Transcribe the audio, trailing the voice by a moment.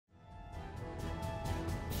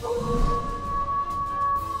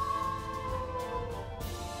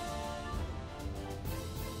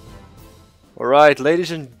Alright,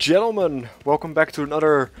 ladies and gentlemen, welcome back to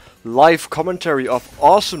another live commentary of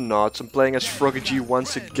Awesomenauts. I'm playing as Froggy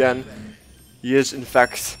once again. He is in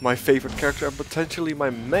fact my favorite character and potentially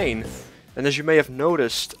my main. And as you may have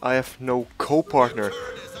noticed, I have no co-partner.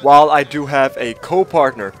 While I do have a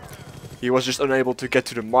co-partner, he was just unable to get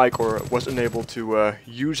to the mic, or was unable to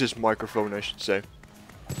use his microphone, I should say.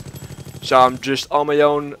 So I'm just on my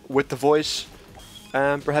own with the voice.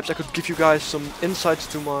 And perhaps I could give you guys some insights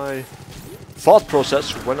to my thought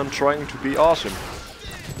process when I'm trying to be awesome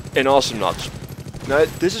in Awesomenauts. Now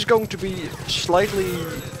this is going to be slightly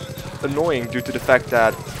annoying due to the fact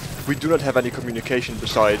that we do not have any communication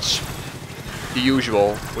besides the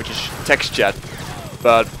usual, which is text chat.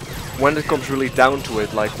 But when it comes really down to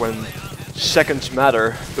it, like when seconds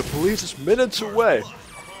matter, the police is minutes away,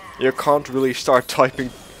 you can't really start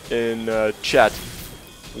typing in chat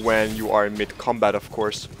when you are in mid-combat, of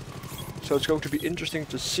course. So it's going to be interesting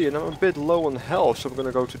to see, and I'm a bit low on health, so I'm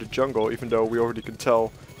gonna go to the jungle, even though we already can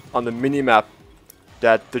tell on the minimap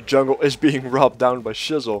that the jungle is being robbed down by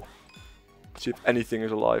Shizzle. Let's see if anything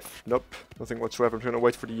is alive. Nope, nothing whatsoever. I'm gonna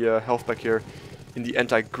wait for the health pack here in the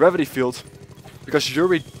anti-gravity field, because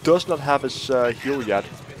Yuri does not have his heal yet.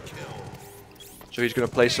 So he's gonna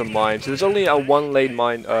play some mines. There's only a one-lane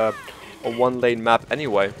mine, a one-lane map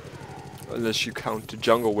anyway, unless you count the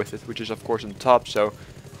jungle with it, which is of course on top. So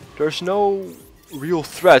there's no real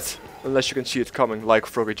threat unless you can see it coming, like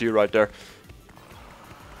Froggy right there.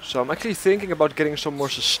 So I'm actually thinking about getting some more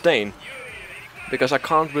sustain, because I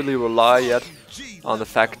can't really rely yet on the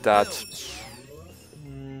fact that...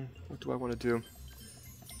 what do I want to do?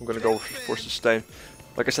 I'm gonna go for sustain.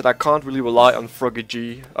 Like I said, I can't really rely on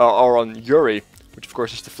Froggy or on Yuri, which of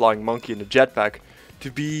course is the flying monkey in the jetpack,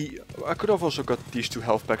 to be... I could have also got these two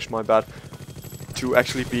health packs, my bad, to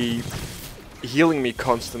actually be healing me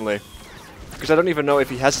constantly, because I don't even know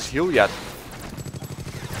if he has his heal yet,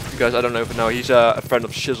 because I don't even know he's a friend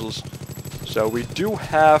of Shizzle's. So we do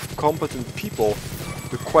have competent people.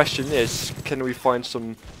 The question is, can we find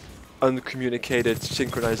some uncommunicated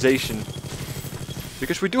synchronization?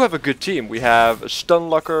 Because we do have a good team. We have a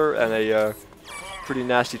stun locker and a pretty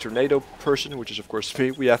nasty tornado person, which is of course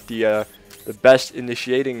me. We have the best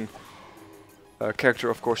initiating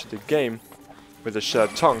character, of course, in the game, with his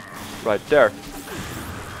tongue right there,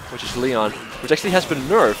 which is Leon, which actually has been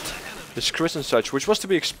nerfed, his crits and such, which was to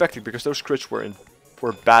be expected because those crits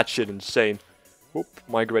were batshit insane. Whoop,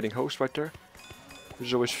 migrating host right there, which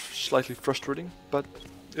is always slightly frustrating, but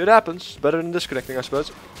it happens. Better than disconnecting, I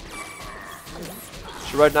suppose.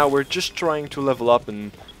 So right now we're just trying to level up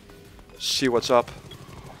and see what's up.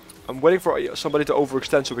 I'm waiting for somebody to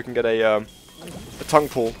overextend so we can get a tongue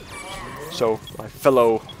pull, so my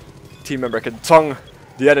fellow team member can tongue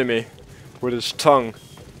the enemy with his tongue,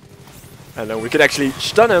 and then we can actually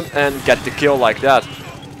stun him and get the kill like that.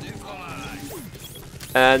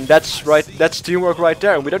 And that's right, that's teamwork right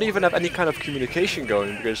there. And we don't even have any kind of communication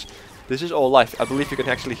going, because this is all live. I believe you can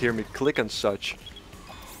actually hear me click and such.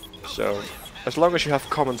 So as long as you have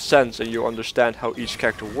common sense and you understand how each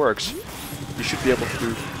character works, you should be able to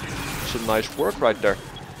do some nice work right there.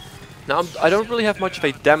 Now I don't really have much of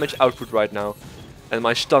a damage output right now, and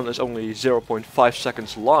my stun is only 0.5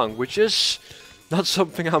 seconds long, which is not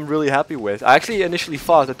something I'm really happy with. I actually initially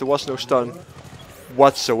thought that there was no stun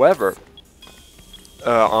whatsoever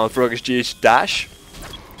on Froggy's dash.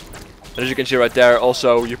 And as you can see right there,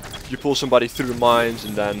 also you pull somebody through the mines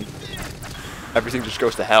and then everything just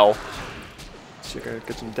goes to hell. So you gotta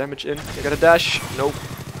get some damage in. You got a dash? Nope.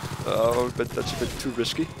 Oh, but that's a bit too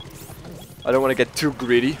risky. I don't want to get too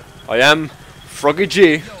greedy. I am Froggy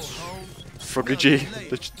G. Froggy G.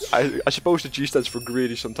 I suppose the G stands for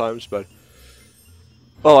greedy sometimes, but...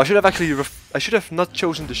 Oh, I should have actually... I should have not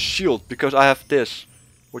chosen the shield, because I have this,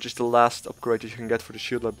 which is the last upgrade that you can get for the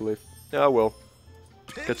shield, I believe. Yeah, well.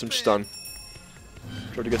 Get some stun.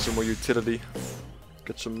 Try to get some more utility.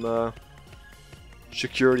 Get some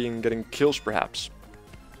security and getting kills, perhaps.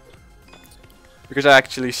 Because I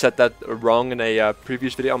actually said that wrong in a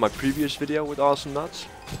previous video, on my previous video with Awesomenauts,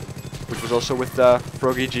 which was also with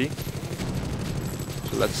Froggy G.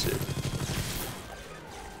 So let's see.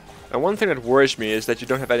 And one thing that worries me is that you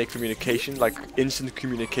don't have any communication, like instant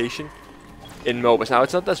communication, in MOBAs. Now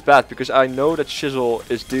it's not as bad, because I know that Shizzle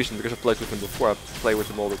is decent, because I've played with him before. I play with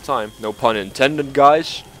him all the time. No pun intended,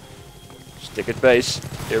 guys. Stick at base.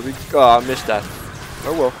 Here we go. Oh, I missed that.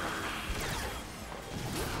 Oh well.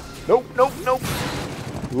 Nope, nope, nope.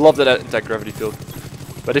 Love that anti-gravity field.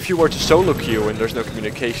 But if you were to solo queue and there's no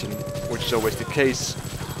communication, which is always the case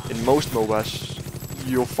in most MOBAs,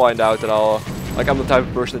 you'll find out that I'm the type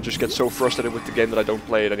of person that just gets so frustrated with the game that I don't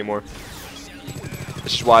play it anymore.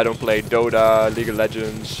 This is why I don't play Dota, League of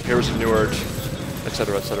Legends, Heroes of New Earth,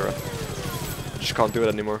 etc, etc. Just can't do it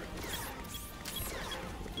anymore.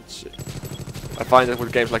 Let's see. I find that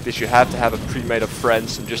with games like this you have to have a pre-made of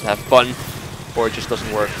friends and just have fun, or it just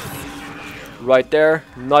doesn't work. Right there,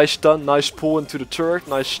 nice stun, nice pull into the turret,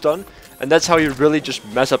 nice stun. And that's how you really just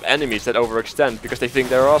mess up enemies that overextend, because they think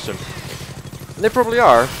they're awesome. And they probably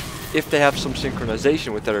are, if they have some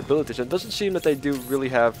synchronization with their abilities. And it doesn't seem that they do really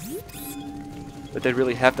have that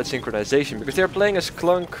synchronization, because they're playing as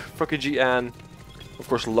Clunk, Froggy, and of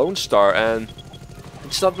course Lone Star, and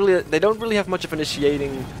it's not really, they don't really have much of an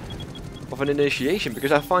initiation,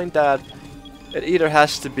 because I find that it either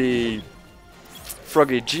has to be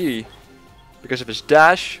Froggy G because of his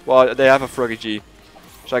dash. Well, they have a Froggy G,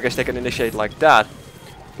 so I guess they can initiate like that.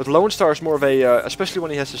 But Lone Star is more of a, especially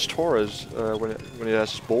when he has his Taurus, when he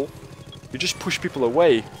has his bull, you just push people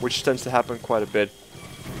away, which tends to happen quite a bit.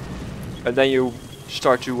 And then you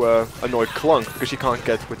start to annoy Clunk because he can't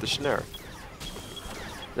get with the snare.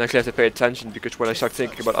 And I actually have to pay attention, because when I start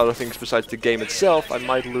thinking about other things besides the game itself, I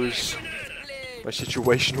might lose my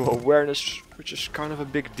situational awareness, which is kind of a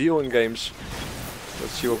big deal in games.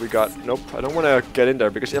 Let's see what we got. Nope, I don't want to get in there,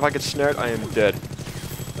 because if I get snared, I am dead.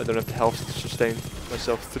 I don't have the health to sustain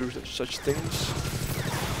myself through such things.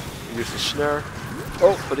 Use the snare.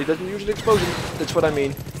 Oh, but he doesn't use the explosion. That's what I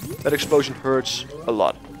mean. That explosion hurts a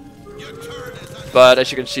lot. But as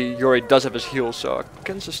you can see, Yuri does have his heal, so I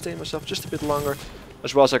can sustain myself just a bit longer.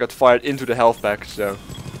 As well as I got fired into the health pack, so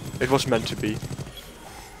it was meant to be.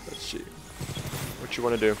 Let's see what you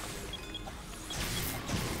want to do.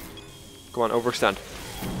 Come on, overextend.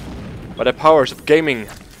 By the powers of gaming,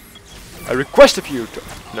 I request of you to...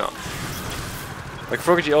 No. Like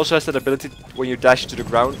Froggy also has that ability, when you dash to the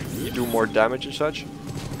ground, you do more damage and such.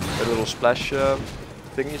 That little splash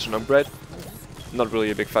thingy, it's an upgrade. Not really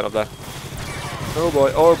a big fan of that.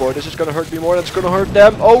 Oh boy, this is gonna hurt me more than it's gonna hurt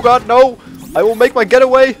them. Oh god, no! I will make my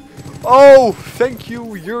getaway! Oh, thank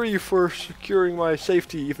you, Yuri, for securing my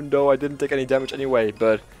safety, even though I didn't take any damage anyway.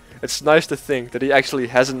 But it's nice to think that he actually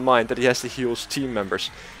has in mind that he has to heal his team members.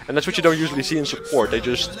 And that's what you don't usually see in support. They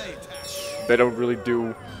don't really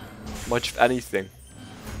do much of anything.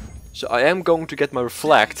 So I am going to get my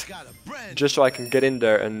reflect, just so I can get in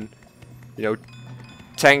there and, you know,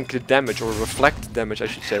 tank the damage, or reflect the damage I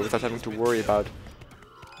should say, without having to worry about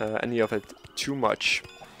any of it too much.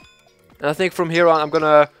 And I think from here on I'm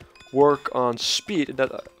gonna work on speed. And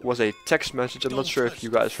that was a text message. I'm not sure if you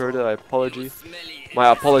guys heard it. I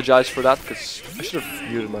apologize for that, because I should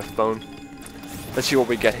have muted my phone. Let's see what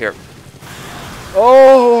we get here.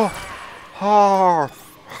 Oh!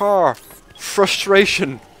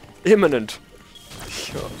 Frustration imminent.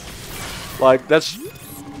 Like, that's...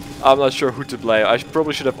 I'm not sure who to blame. I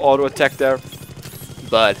probably should have auto attacked there.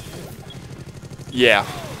 But yeah,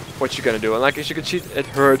 what you gonna do? And like, as you can see, it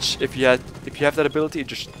hurts if you have that ability. It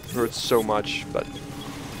just hurts so much. But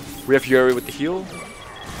we have Yuri with the heal,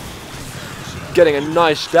 getting a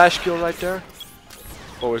nice dash kill right there.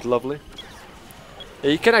 Always lovely.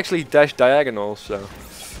 Yeah, you can actually dash diagonal, so,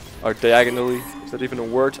 or diagonally. Is that even a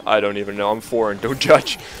word? I don't even know. I'm foreign. Don't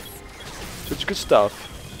judge. So it's good stuff.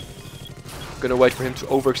 Gonna wait for him to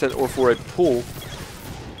overextend or for a pull,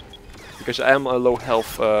 because I am a low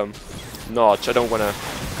health notch. I don't want to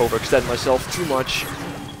overextend myself too much.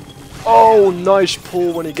 Oh, nice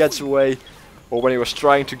pull when he gets away, or when he was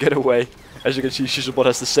trying to get away. As you can see, Shizubot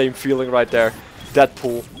has the same feeling right there. That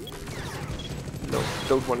pull. No,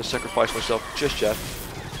 don't want to sacrifice myself just yet.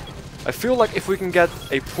 I feel like if we can get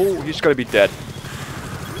a pull, he's gonna be dead.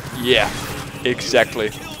 Yeah,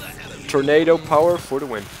 exactly. Tornado power for the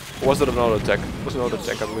win. Or was that an auto attack? It was an auto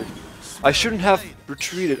attack, I believe. I shouldn't have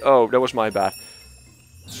retreated. Oh, that was my bad.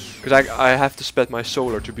 Because I have to spend my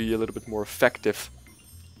solar to be a little bit more effective.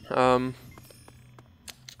 I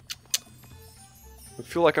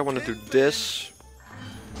feel like I want to do this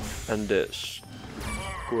and this.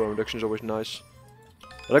 Cooldown reduction is always nice.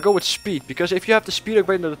 But I go with speed, because if you have the speed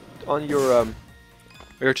upgrade on your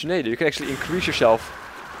tornado, you can actually increase yourself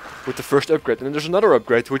with the first upgrade. And then there's another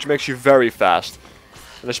upgrade which makes you very fast.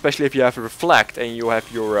 And especially if you have a reflect and you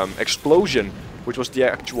have your explosion, which was the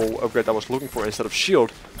actual upgrade I was looking for instead of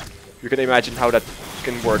shield, you can imagine how that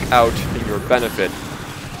can work out in your benefit.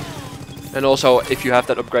 And also, if you have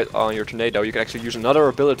that upgrade on your tornado, you can actually use another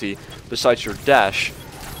ability besides your dash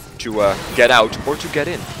to get out or to get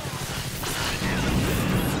in.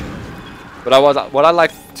 But what I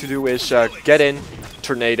like to do is get in,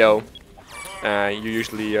 tornado. You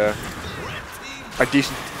usually are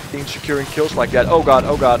decent in securing kills like that. Oh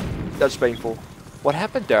god, that's painful. What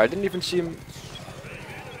happened there? I didn't even see him.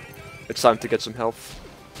 It's time to get some health.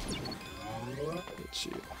 Let's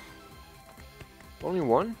see. Only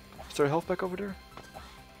one? Is there a health pack over there?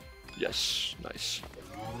 Yes, nice.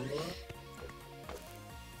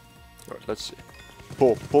 Alright, let's see.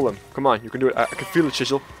 Pull him. Come on, you can do it. I can feel it,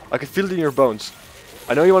 Chisel. I can feel it in your bones.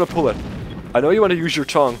 I know you want to pull it. I know you want to use your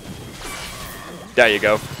tongue. There you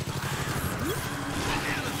go.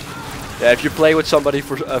 Yeah, if you play with somebody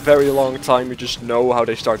for a very long time, you just know how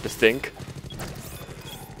they start to think.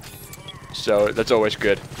 So that's always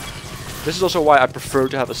good. This is also why I prefer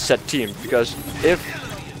to have a set team, because if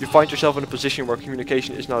you find yourself in a position where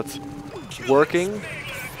communication is not working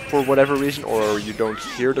for whatever reason, or you don't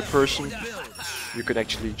hear the person, you can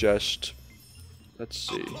actually just, let's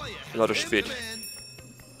see, another speed.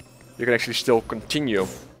 You can actually still continue.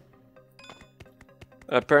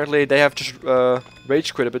 Apparently they have just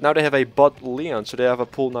rage quitted, but now they have a bot Leon, so they have a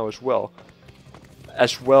pull now as well.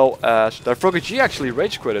 As well as their Froggy G actually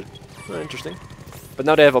rage quitted. Interesting. But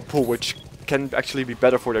now they have a pull which can actually be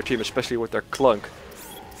better for their team, especially with their Clunk.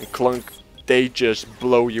 And Clunk, they just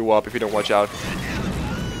blow you up if you don't watch out.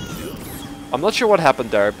 I'm not sure what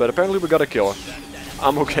happened there, but apparently we got a kill.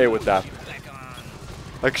 I'm okay with that.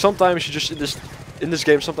 Like sometimes you just in this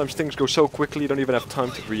game sometimes things go so quickly you don't even have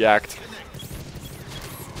time to react.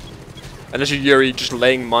 And there's a Yuri just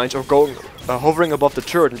laying mines or going hovering above the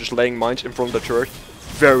turret and just laying mines in front of the turret.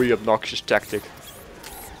 Very obnoxious tactic.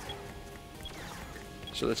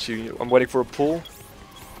 So let's see, I'm waiting for a pull.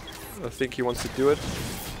 I think he wants to do it.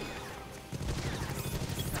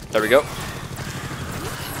 There we go.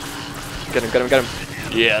 Get him, get him, get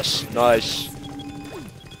him. Yes, nice.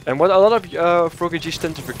 And what a lot of Froggy G's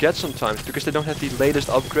tend to forget sometimes, because they don't have the latest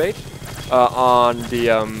upgrade on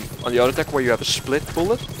the auto attack where you have a split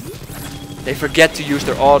bullet, they forget to use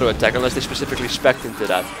their auto attack unless they specifically spec into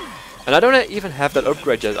that. And I don't even have that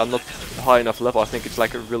upgrade yet. I'm not high enough level. I think it's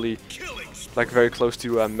like a really, like very close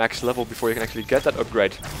to max level before you can actually get that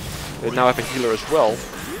upgrade. They now have a healer as well.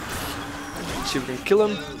 Let's see if we can kill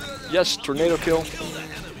him. Yes, tornado kill.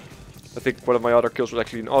 I think one of my other kills was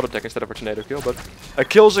actually an auto attack instead of a tornado kill, but a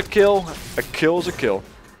kill's a kill, a kill's a kill.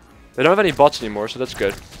 They don't have any bots anymore, so that's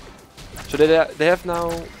good. So they have now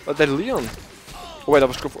they Leon. Oh wait, that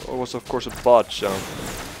was of course a bot, so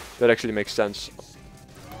that actually makes sense.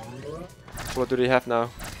 So what do they have now?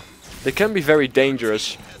 They can be very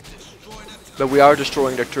dangerous, but we are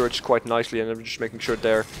destroying their turrets quite nicely, and I'm just making sure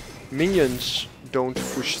their minions don't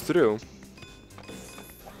push through.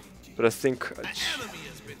 But I think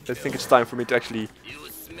it's time for me to actually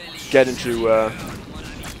get into the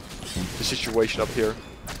situation up here.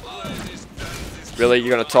 Really? You're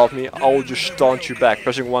gonna taunt me? I'll just taunt you back.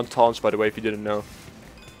 Pressing 1 taunts, by the way, if you didn't know.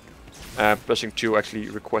 Pressing 2 actually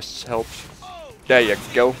requests help. There you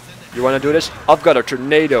go. You wanna do this? I've got a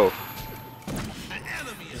tornado.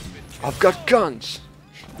 I've got guns.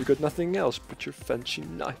 You got nothing else but your fancy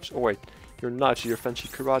knives. Oh wait, your knives are your fancy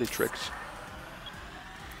karate tricks.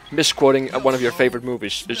 Misquoting one of your favorite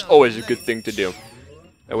movies is always a good thing to do.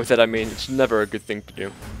 And with that I mean it's never a good thing to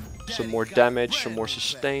do. Some more damage, some more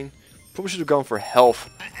sustain. Probably should have gone for health.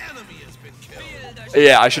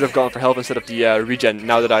 Yeah, I should have gone for health instead of the regen.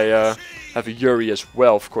 Now that I have a Yuri as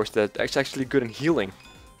well, of course, that's actually good in healing.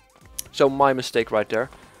 So my mistake right there.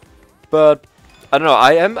 But I don't know,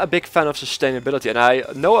 I am a big fan of sustainability, and I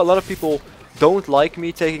know a lot of people don't like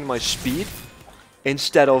me taking my speed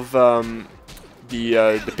instead of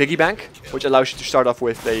the piggy bank, which allows you to start off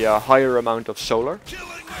with a higher amount of solar.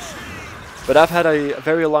 But I've had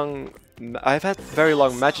very long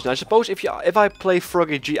matches, and I suppose if I play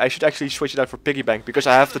Froggy G, I should actually switch it out for piggy bank, because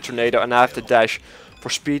I have the tornado and I have the dash for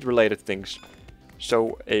speed related things.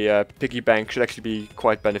 So a piggy bank should actually be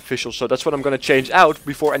quite beneficial. So that's what I'm going to change out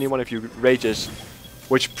before any one of you rages,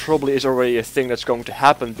 which probably is already a thing that's going to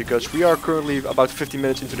happen, because we are currently about 50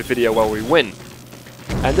 minutes into the video while we win.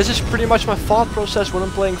 And this is pretty much my thought process when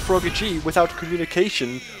I'm playing Froggy G without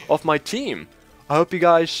communication of my team. I hope you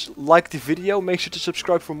guys liked the video. Make sure to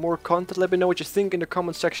subscribe for more content. Let me know what you think in the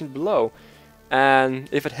comment section below. And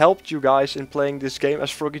if it helped you guys in playing this game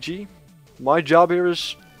as Froggy G, my job here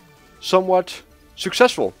is somewhat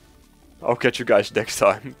successful. I'll catch you guys next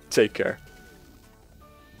time. Take care.